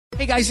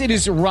Hey guys, it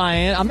is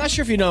Ryan. I'm not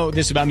sure if you know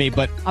this about me,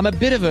 but I'm a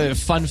bit of a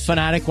fun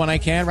fanatic when I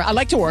can. I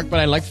like to work,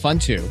 but I like fun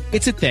too.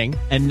 It's a thing.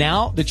 And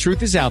now the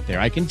truth is out there.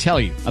 I can tell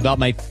you about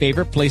my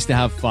favorite place to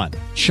have fun.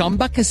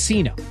 Chumba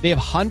Casino. They have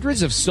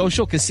hundreds of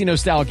social casino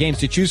style games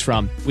to choose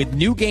from with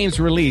new games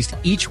released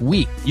each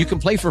week. You can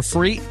play for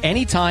free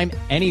anytime,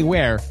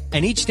 anywhere.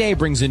 And each day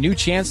brings a new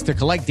chance to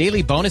collect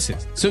daily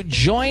bonuses. So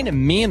join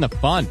me in the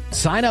fun.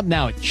 Sign up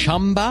now at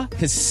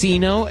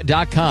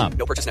ChumbaCasino.com.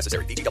 No purchase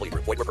necessary. VGW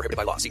Group. Void where prohibited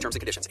by law. See terms and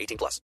conditions.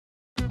 18+.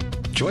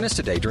 Join us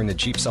today during the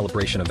Jeep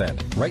Celebration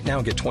event. Right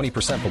now, get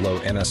 20% below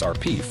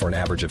MSRP for an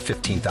average of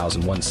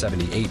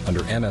 $15,178 under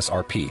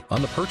MSRP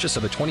on the purchase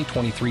of a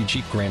 2023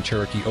 Jeep Grand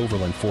Cherokee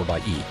Overland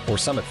 4xE or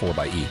Summit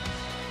 4xE.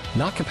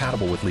 Not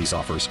compatible with lease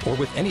offers or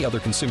with any other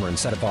consumer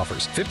incentive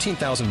offers.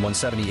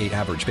 $15,178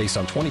 average based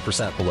on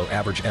 20% below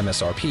average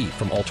MSRP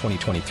from all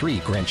 2023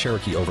 Grand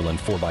Cherokee Overland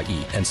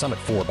 4xE and Summit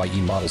 4xE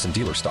models in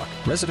dealer stock.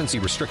 Residency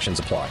restrictions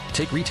apply.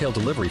 Take retail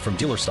delivery from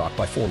dealer stock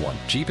by 4/1.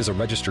 Jeep is a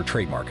registered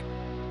trademark.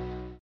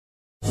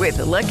 With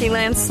the Lucky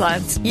Land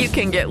Slots, you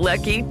can get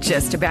lucky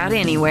just about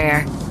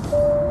anywhere.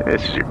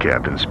 This is your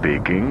captain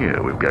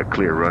speaking. We've got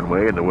clear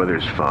runway and the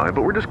weather's fine,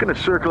 but we're just going to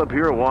circle up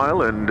here a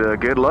while and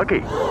get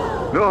lucky.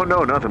 No,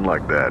 nothing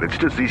like that. It's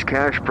just these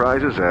cash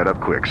prizes add up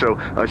quick. So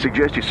I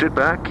suggest you sit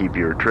back, keep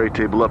your tray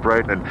table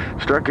upright, and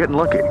start getting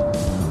lucky.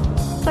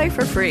 Play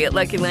for free at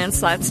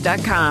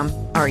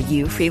LuckyLandSlots.com. Are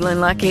you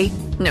feeling lucky?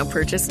 No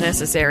purchase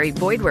necessary.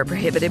 Void where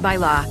prohibited by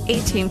law.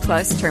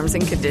 18+ terms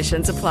and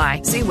conditions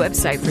apply. See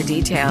website for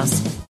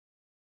details.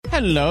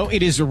 Hello,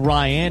 it is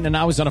Ryan, and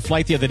I was on a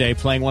flight the other day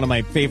playing one of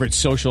my favorite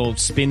social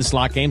spin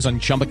slot games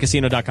on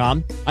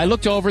ChumbaCasino.com. I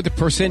looked over at the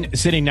person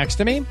sitting next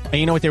to me, and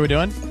you know what they were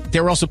doing?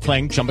 They were also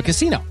playing Chumba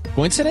Casino.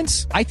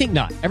 Coincidence? I think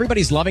not.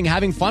 Everybody's loving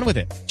having fun with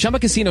it. Chumba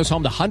Casino is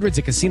home to hundreds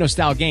of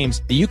casino-style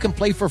games that you can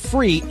play for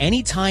free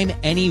anytime,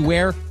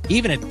 anywhere,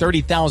 even at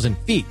 30,000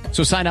 feet.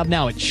 So sign up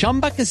now at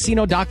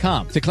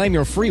ChumbaCasino.com to claim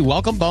your free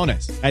welcome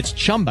bonus. That's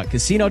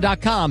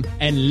ChumbaCasino.com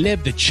and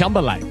live the Chumba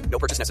life. No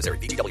purchase necessary.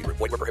 VGW Group.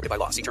 Void where prohibited by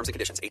law. See terms and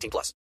conditions.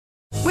 18+.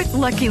 With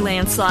Lucky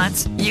Land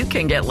Slots, you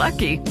can get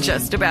lucky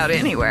just about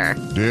anywhere.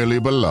 Dearly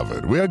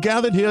beloved, we are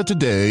gathered here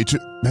today to...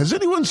 Has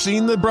anyone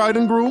seen the bride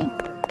and groom?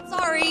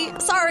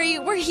 Sorry,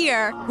 we're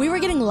here. We were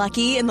getting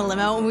lucky in the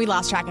limo and we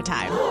lost track of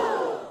time.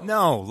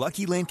 No,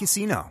 Lucky Land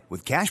Casino,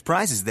 with cash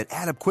prizes that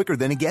add up quicker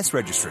than a guest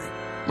registry.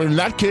 In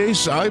that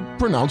case, I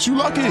pronounce you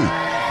lucky.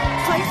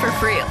 Play for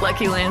free at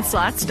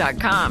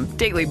LuckyLandSlots.com.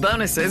 Daily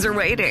bonuses are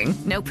waiting.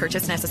 No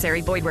purchase necessary.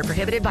 Void where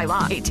prohibited by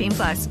law.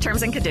 18+.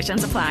 Terms and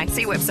conditions apply.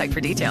 See website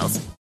for details.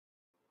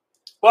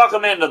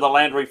 Welcome into the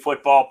Landry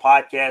Football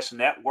Podcast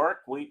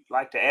Network. We'd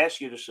like to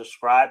ask you to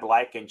subscribe,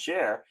 like, and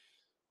share.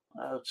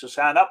 To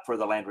sign up for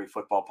the Landry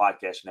Football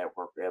Podcast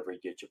Network wherever you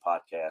get your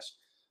podcasts.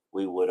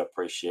 We would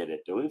appreciate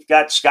it. We've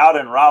got Scout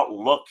and Route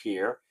look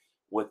here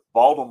with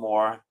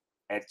Baltimore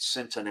at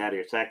Cincinnati.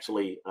 It's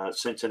actually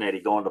Cincinnati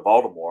going to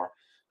Baltimore.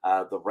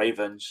 The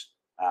Ravens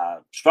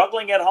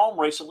struggling at home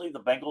recently.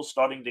 The Bengals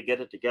starting to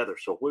get it together.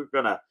 So we're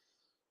going to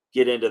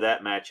get into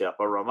that matchup.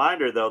 A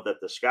reminder, though,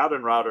 that the Scout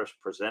and Route is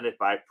presented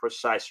by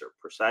Preciser.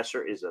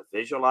 Preciser is a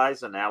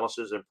visualized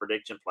analysis and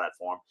prediction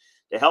platform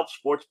to help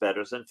sports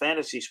bettors and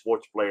fantasy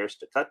sports players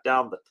to cut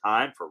down the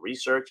time for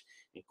research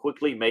and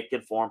quickly make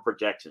informed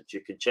projections.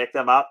 You can check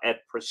them out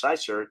at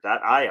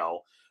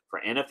Preciser.io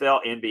for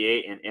NFL,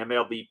 NBA, and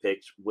MLB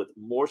picks with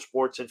more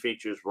sports and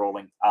features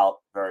rolling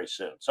out very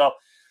soon. So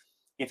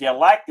if you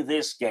like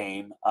this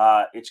game,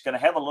 it's going to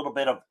have a little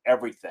bit of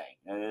everything.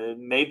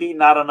 Maybe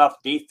not enough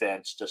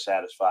defense to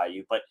satisfy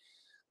you, but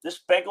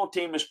this Bengal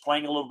team is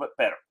playing a little bit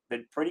better.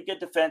 Been pretty good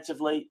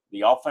defensively.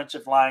 The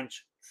offensive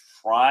line's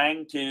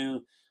trying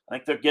to, I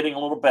think they're getting a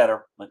little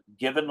better, but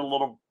giving a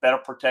little better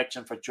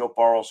protection for Joe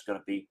Burrow is going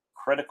to be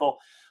critical.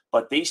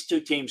 But these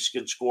two teams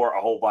can score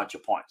a whole bunch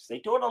of points. They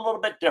do it a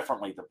little bit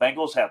differently. The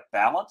Bengals have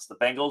balance. The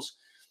Bengals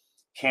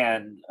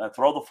can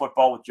throw the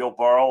football with Joe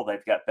Burrow.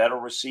 They've got better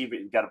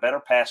receiving, got a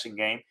better passing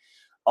game.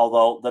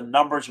 Although the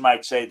numbers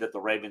might say that the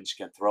Ravens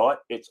can throw it,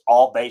 it's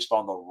all based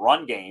on the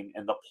run game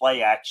and the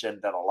play action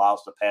that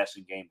allows the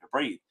passing game to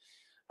breathe.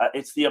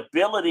 It's the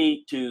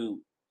ability to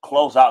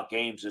close out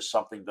games is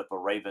something that the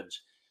Ravens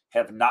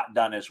have not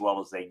done as well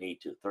as they need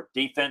to. Their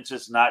defense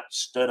has not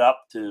stood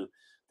up to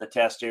the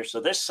test here. So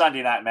this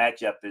Sunday night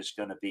matchup is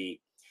going to be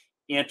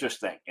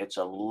interesting. It's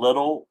a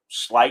little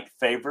slight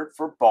favorite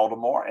for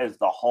Baltimore as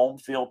the home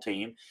field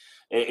team.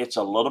 It's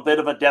a little bit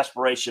of a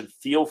desperation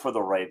feel for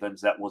the Ravens.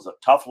 That was a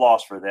tough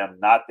loss for them,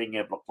 not being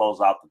able to close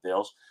out the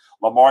Bills.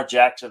 Lamar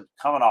Jackson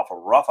coming off a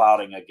rough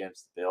outing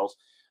against the Bills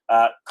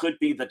could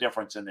be the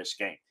difference in this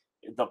game.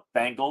 The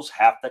Bengals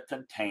have to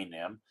contain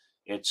them.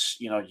 It's,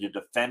 you're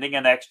defending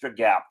an extra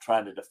gap,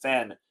 trying to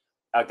defend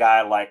a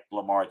guy like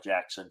Lamar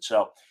Jackson.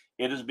 So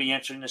it'll be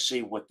interesting to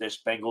see what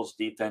this Bengals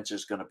defense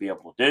is going to be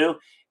able to do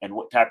and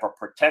what type of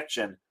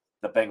protection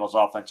the Bengals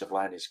offensive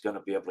line is going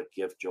to be able to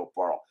give Joe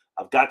Burrow.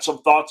 I've got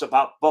some thoughts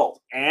about both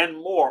and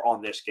more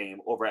on this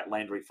game over at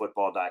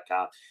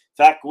LandryFootball.com. In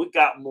fact, we've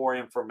got more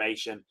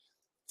information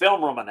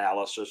film room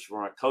analysis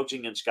from a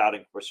coaching and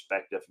scouting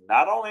perspective,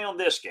 not only on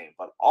this game,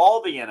 but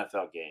all the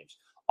NFL games,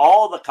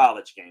 all the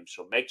college games.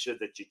 So make sure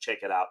that you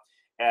check it out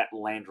at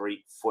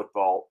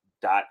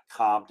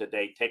LandryFootball.com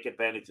today. Take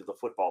advantage of the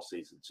football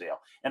season sale.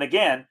 And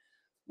again,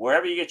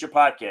 wherever you get your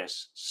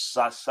podcasts,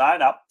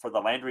 sign up for the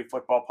Landry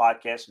Football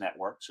Podcast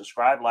Network.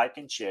 Subscribe, like,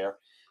 and share.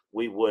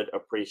 We would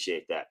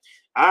appreciate that.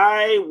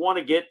 I want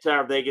to get to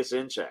our Vegas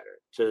Insider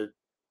to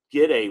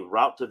get a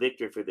route to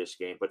victory for this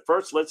game. But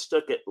first, let's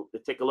take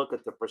a look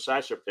at the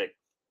Preciser pick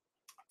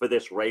for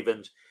this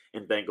Ravens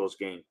and Bengals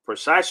game.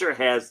 Preciser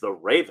has the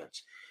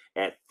Ravens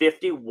at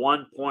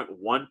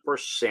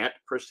 51.1%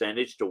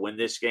 percentage to win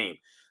this game.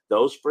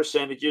 Those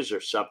percentages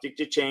are subject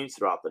to change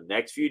throughout the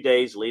next few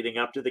days leading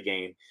up to the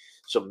game.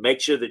 So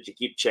make sure that you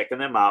keep checking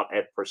them out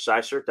at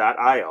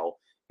Preciser.io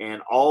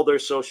and all their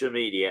social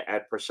media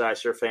at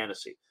Preciser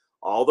Fantasy.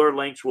 All their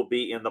links will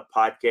be in the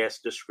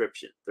podcast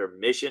description. Their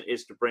mission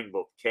is to bring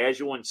both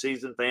casual and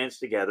seasoned fans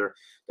together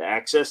to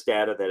access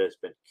data that has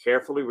been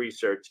carefully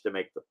researched to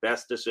make the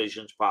best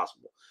decisions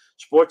possible.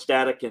 Sports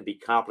data can be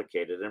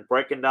complicated, and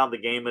breaking down the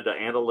game into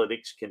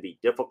analytics can be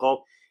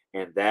difficult,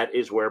 and that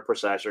is where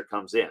Preciser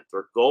comes in.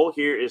 Their goal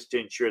here is to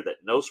ensure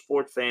that no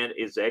sports fan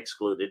is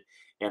excluded,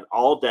 and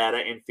all data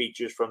and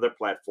features from their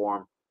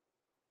platform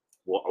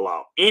will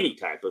allow any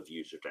type of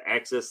user to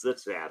access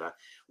this data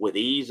with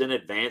ease and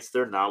advance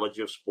their knowledge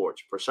of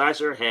sports.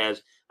 Preciser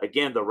has,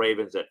 again, the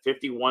Ravens at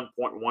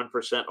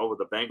 51.1% over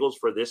the Bengals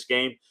for this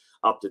game.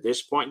 Up to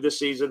this point in the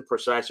season,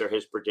 Preciser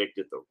has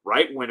predicted the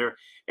right winner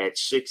at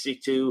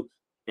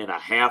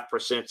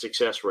 62.5%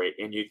 success rate,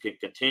 and you can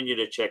continue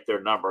to check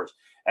their numbers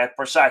at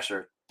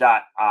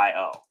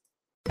Preciser.io.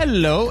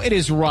 Hello, it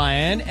is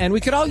Ryan, and we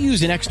could all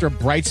use an extra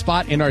bright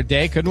spot in our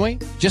day, couldn't we?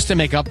 Just to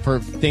make up for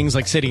things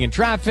like sitting in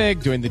traffic,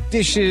 doing the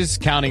dishes,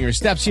 counting your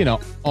steps,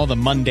 all the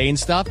mundane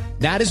stuff.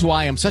 That is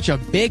why I'm such a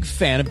big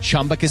fan of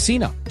Chumba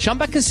Casino.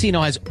 Chumba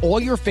Casino has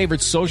all your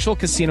favorite social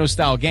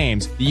casino-style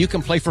games that you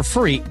can play for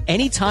free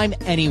anytime,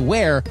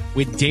 anywhere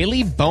with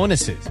daily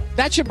bonuses.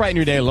 That should brighten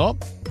your day a little.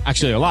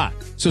 Actually, a lot.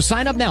 So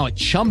sign up now at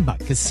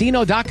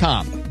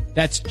ChumbaCasino.com.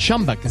 That's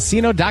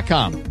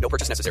ChumbaCasino.com. No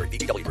purchase necessary.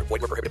 VGW Group.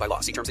 Void where prohibited by law.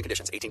 See terms and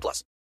conditions.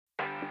 18+.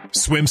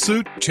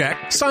 Swimsuit? Check.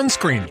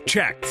 Sunscreen?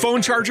 Check.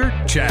 Phone charger?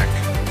 Check.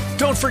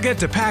 Don't forget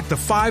to pack the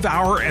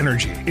 5-Hour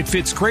Energy. It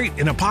fits great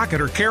in a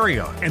pocket or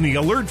carry-on, and the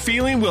alert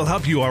feeling will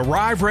help you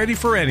arrive ready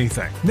for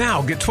anything.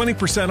 Now get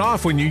 20%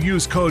 off when you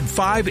use code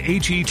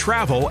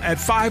 5HETRAVEL at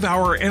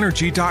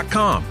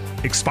 5hourenergy.com.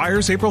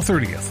 Expires April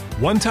 30th.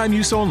 One-time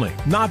use only.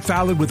 Not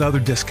valid with other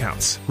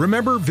discounts.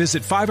 Remember,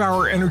 visit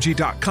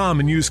 5hourenergy.com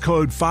and use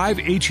code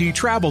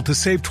 5HETRAVEL to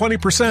save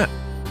 20%.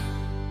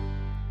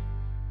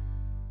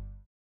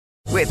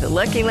 With the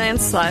Lucky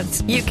Land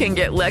Slots, you can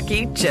get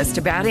lucky just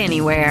about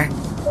anywhere.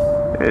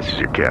 This is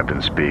your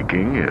captain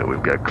speaking.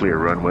 We've got clear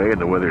runway and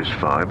the weather's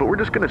fine, but we're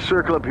just going to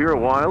circle up here a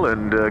while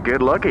and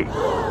get lucky.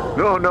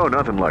 No,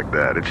 nothing like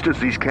that. It's just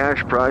these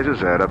cash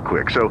prizes add up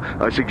quick. So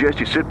I suggest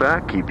you sit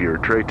back, keep your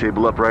tray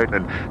table upright,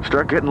 and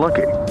start getting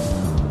lucky.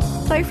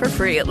 Play for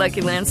free at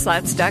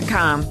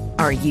LuckyLandSlots.com.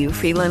 Are you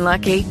feeling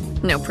lucky?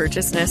 No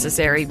purchase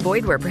necessary.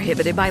 Void where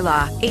prohibited by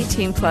law.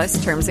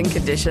 18+ terms and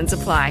conditions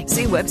apply.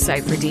 See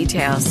website for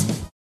details.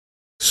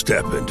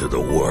 Step into the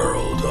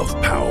world of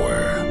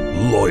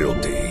power,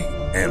 loyalty,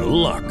 and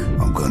luck.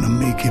 I'm gonna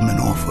make him an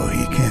offer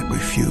he can't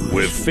refuse.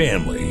 With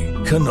family,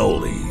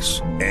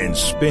 cannolis, and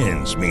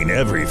spins mean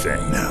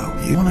everything. Now,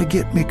 you wanna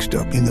get mixed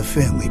up in the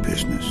family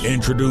business.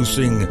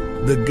 Introducing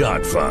The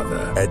Godfather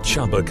at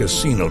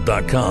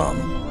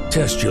ChumbaCasino.com.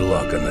 Test your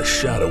luck in the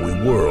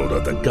shadowy world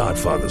of The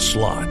Godfather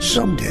slot.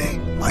 Someday,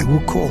 I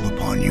will call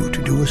upon you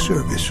to do a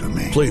service for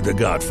me. Play The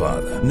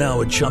Godfather, now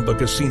at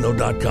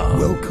ChumbaCasino.com.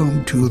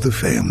 Welcome to the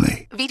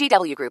family.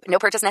 VGW Group. No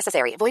purchase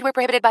necessary. Void where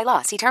prohibited by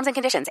law. See terms and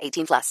conditions.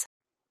 18+.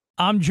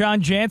 I'm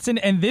John Jansen,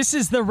 and this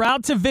is the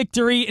route to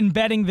victory in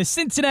betting the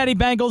Cincinnati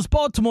Bengals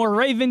Baltimore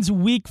Ravens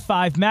Week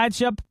 5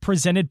 matchup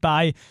presented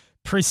by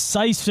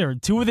Preciser.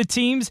 Two of the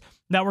teams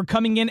that were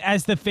coming in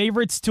as the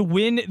favorites to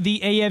win the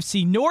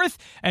AFC North,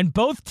 and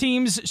both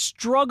teams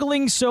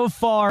struggling so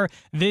far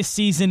this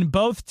season,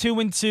 both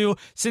 2-2.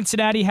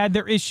 Cincinnati had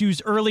their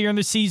issues earlier in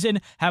the season,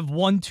 have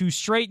won 2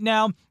 straight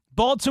now.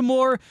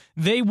 Baltimore,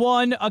 they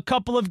won a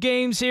couple of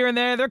games here and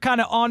there. They're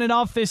kind of on and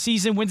off this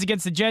season. Wins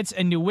against the Jets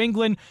and New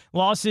England.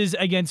 Losses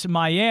against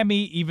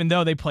Miami, even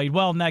though they played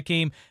well in that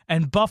game,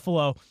 and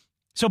Buffalo.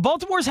 So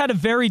Baltimore's had a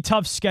very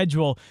tough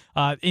schedule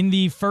in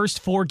the first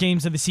 4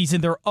 games of the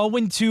season. They're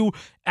 0-2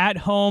 at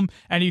home,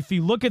 and if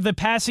you look at the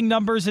passing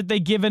numbers that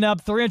they've given up,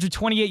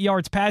 328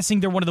 yards passing.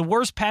 They're one of the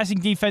worst passing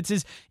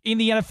defenses in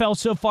the NFL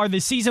so far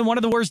this season, one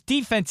of the worst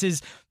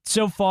defenses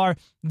so far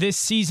this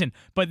season.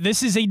 But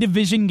this is a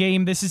division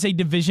game. This is a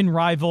division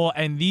rival,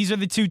 and these are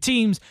the two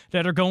teams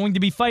that are going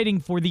to be fighting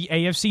for the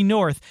AFC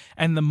North,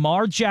 and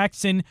Lamar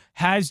Jackson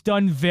has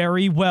done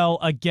very well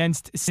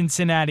against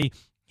Cincinnati.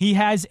 He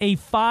has a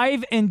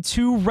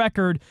 5-2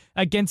 record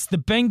against the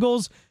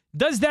Bengals.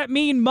 Does that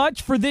mean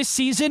much for this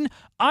season?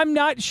 I'm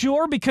not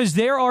sure, because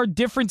there are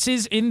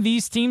differences in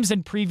these teams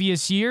in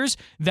previous years.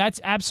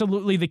 That's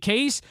absolutely the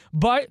case.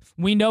 But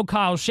we know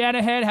Kyle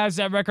Shanahan has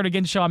that record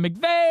against Sean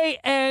McVay,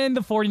 and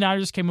the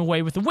 49ers came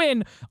away with a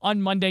win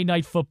on Monday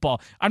Night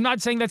Football. I'm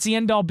not saying that's the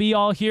end-all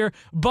be-all here,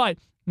 but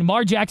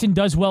Lamar Jackson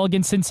does well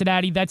against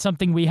Cincinnati. That's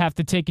something we have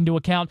to take into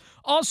account.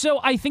 Also,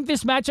 I think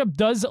this matchup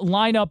does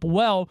line up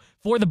well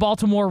for the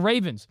Baltimore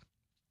Ravens,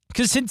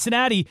 because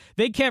Cincinnati,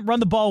 they can't run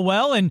the ball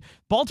well, and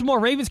Baltimore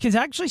Ravens can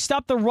actually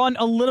stop the run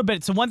a little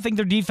bit. So one thing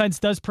their defense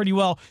does pretty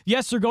well.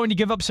 Yes, they're going to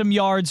give up some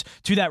yards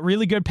to that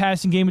really good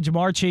passing game with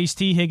Jamar Chase,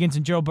 T. Higgins,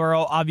 and Joe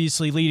Burrow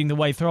obviously leading the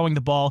way, throwing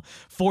the ball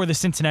for the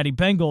Cincinnati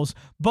Bengals.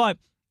 But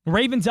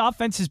Ravens'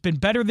 offense has been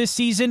better this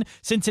season.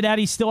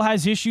 Cincinnati still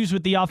has issues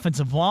with the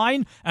offensive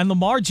line, and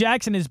Lamar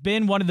Jackson has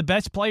been one of the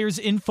best players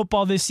in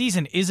football this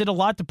season. Is it a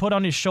lot to put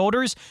on his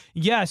shoulders?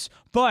 Yes,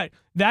 but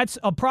that's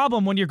a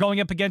problem when you're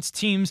going up against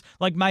teams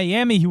like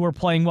Miami, who are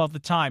playing well at the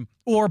time,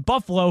 or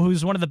Buffalo,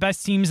 who's one of the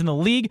best teams in the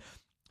league.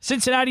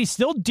 Cincinnati's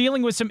still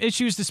dealing with some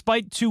issues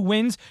despite 2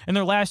 wins in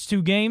their last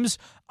 2 games.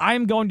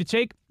 I'm going to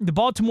take the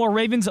Baltimore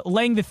Ravens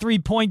laying the 3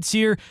 points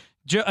here.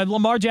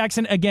 Lamar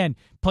Jackson, again,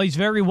 plays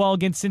very well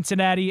against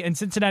Cincinnati, and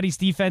Cincinnati's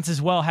defense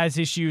as well has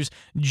issues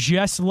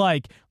just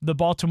like the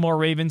Baltimore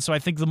Ravens. So I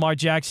think Lamar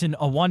Jackson,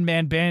 a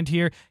one-man band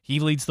here, he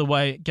leads the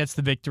way, gets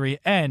the victory,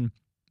 and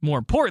more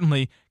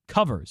importantly,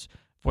 covers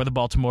for the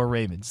Baltimore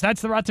Ravens.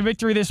 That's the route to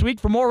victory this week.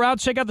 For more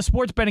routes, check out the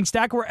Sports Betting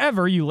Stack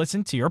wherever you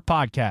listen to your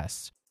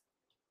podcasts.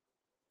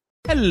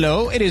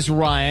 Hello, it is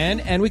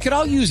Ryan, and we could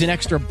all use an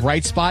extra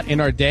bright spot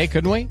in our day,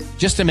 couldn't we?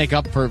 Just to make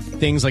up for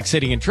things like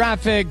sitting in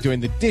traffic, doing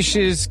the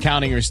dishes,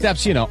 counting your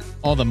steps,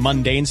 all the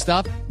mundane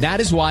stuff. That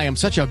is why I'm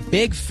such a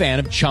big fan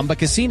of Chumba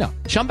Casino.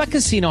 Chumba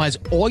Casino has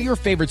all your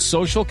favorite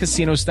social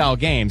casino-style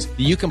games that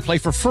you can play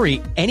for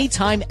free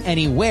anytime,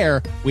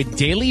 anywhere with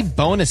daily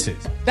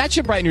bonuses. That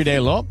should brighten your day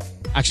a little.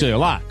 Actually, a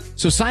lot.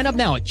 So sign up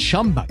now at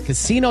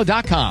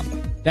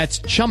ChumbaCasino.com. That's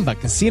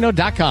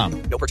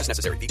ChumbaCasino.com. No purchase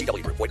necessary.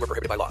 VGW Group. Void where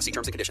prohibited by law. See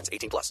terms and conditions.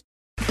 18+.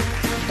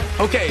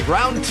 Okay,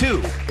 round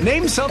 2.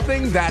 Name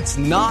something that's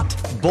not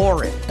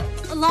boring.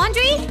 A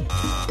laundry?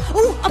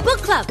 Ooh, a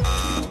book club.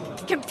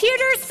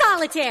 Computer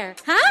solitaire,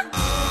 huh?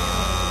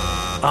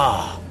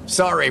 Ah, oh,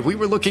 sorry. We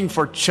were looking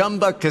for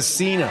Chumba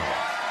Casino.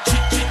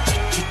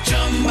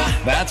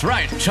 That's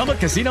right.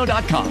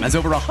 ChumbaCasino.com has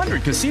over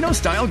 100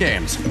 casino-style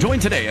games. Join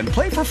today and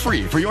play for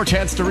free for your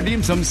chance to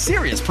redeem some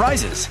serious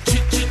prizes.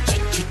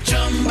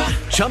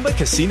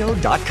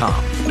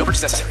 ChumbaCasino.com. No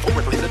purchase necessary. Void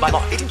where prohibited by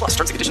law. 18+. Terms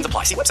and conditions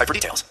apply. See website for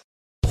details.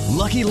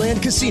 Lucky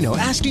Land Casino,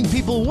 asking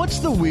people, what's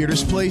the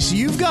weirdest place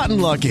you've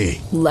gotten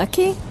lucky?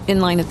 Lucky? In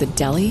line at the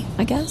deli,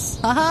 I guess?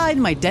 Aha,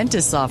 in my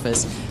dentist's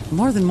office.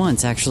 More than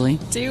once, actually.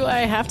 Do I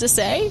have to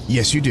say?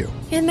 Yes, you do.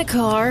 In the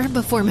car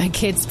before my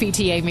kids'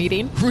 PTA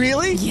meeting.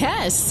 Really?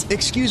 Yes.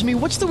 Excuse me,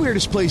 what's the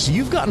weirdest place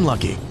you've gotten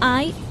lucky?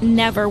 I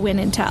never win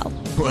and tell.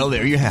 Well,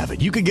 there you have it.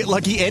 You can get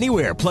lucky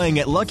anywhere, playing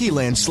at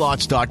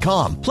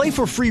LuckyLandSlots.com. Play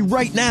for free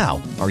right now.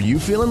 Are you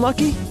feeling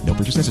lucky? No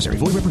purchase necessary.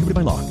 Void where prohibited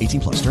by law.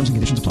 18+. Terms and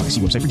conditions apply.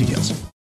 See website for details.